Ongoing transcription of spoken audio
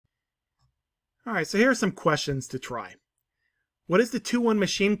All right, so here are some questions to try. What is the 2-1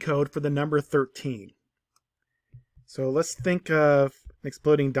 machine code for the number 13? So let's think of an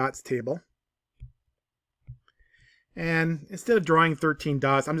exploding dots table. And instead of drawing 13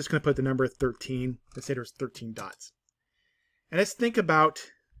 dots, I'm just going to put the number 13. Let's say there's 13 dots. And let's think about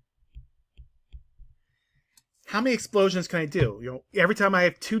how many explosions can I do? Every time I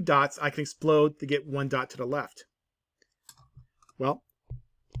have 2 dots, I can explode to get 1 dot to the left. Well,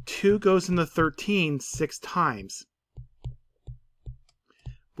 2 goes into 13 6 times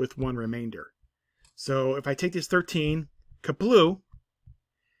with 1 remainder. So if I take this 13, kabloo,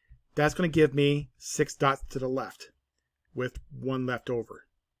 that's going to give me 6 dots to the left with 1 left over.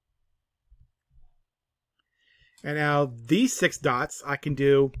 And now these 6 dots, I can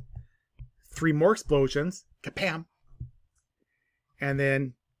do 3 more explosions, kapam. And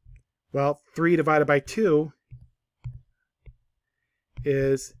then, well, 3 divided by 2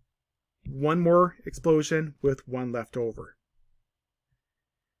 is 1 more explosion with 1 left over.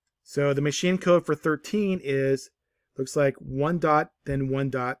 So the machine code for 13 looks like 1 dot, then 1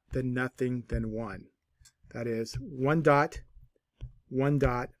 dot, then nothing, then 1. That is 1 dot, 1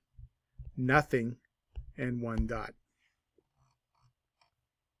 dot, nothing, and 1 dot.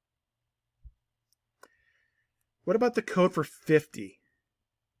 What about the code for 50?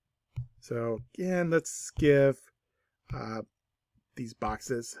 So again, let's give these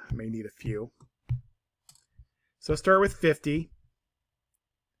boxes. I may need a few. So start with 50.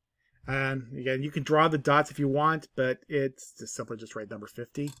 And again, you can draw the dots if you want, but it's just simply just write number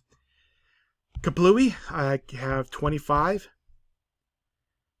 50. Kablooey, I have 25.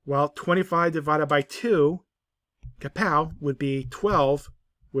 Well, 25 divided by 2, kapow, would be 12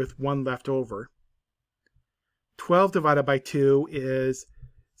 with 1 left over. 12 divided by 2 is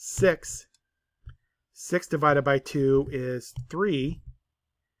 6. 6 divided by 2 is 3.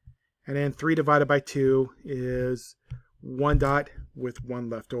 And then 3 divided by 2 is 1 dot with 1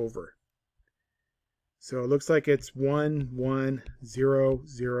 left over. So it looks like it's 1, 1, 0,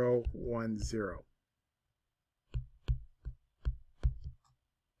 0, 1, 0.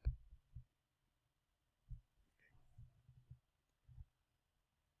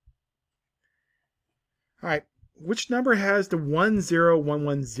 All right, which number has the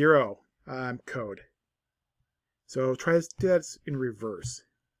 10110 code? So try to do that in reverse.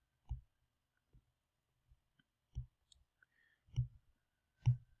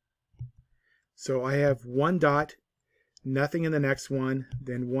 So I have 1 dot, nothing in the next one,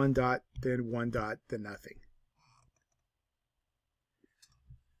 then 1 dot, then 1 dot, then nothing.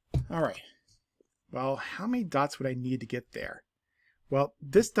 All right. Well, how many dots would I need to get there? Well,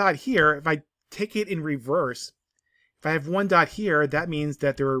 this dot here, if I take it in reverse, if I have 1 dot here, that means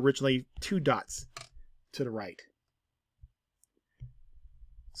that there were originally 2 dots to the right.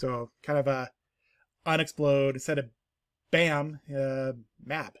 So kind of a unexplode instead of bam,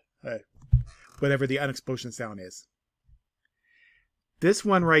 map. Whatever the unexplosion sound is. This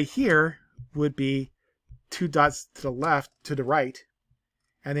one right here would be 2 dots to the left, to the right,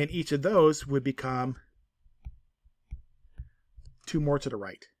 and then each of those would become 2 more to the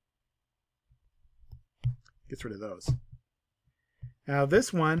right. Gets rid of those. Now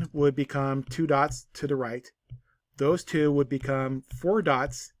this one would become 2 dots to the right. Those 2 would become 4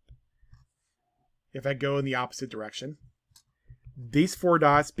 dots if I go in the opposite direction. These 4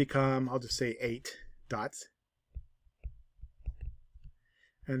 dots become, I'll just say 8 dots.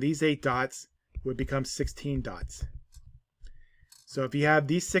 And these 8 dots would become 16 dots. So if you have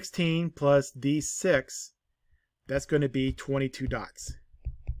these 16 plus these 6, that's going to be 22 dots.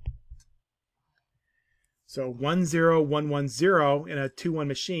 So 10110 in a 2-1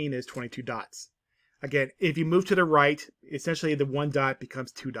 machine is 22 dots. Again, if you move to the right, essentially the 1 dot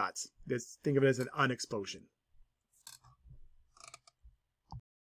becomes 2 dots. Think of it as an unexplosion.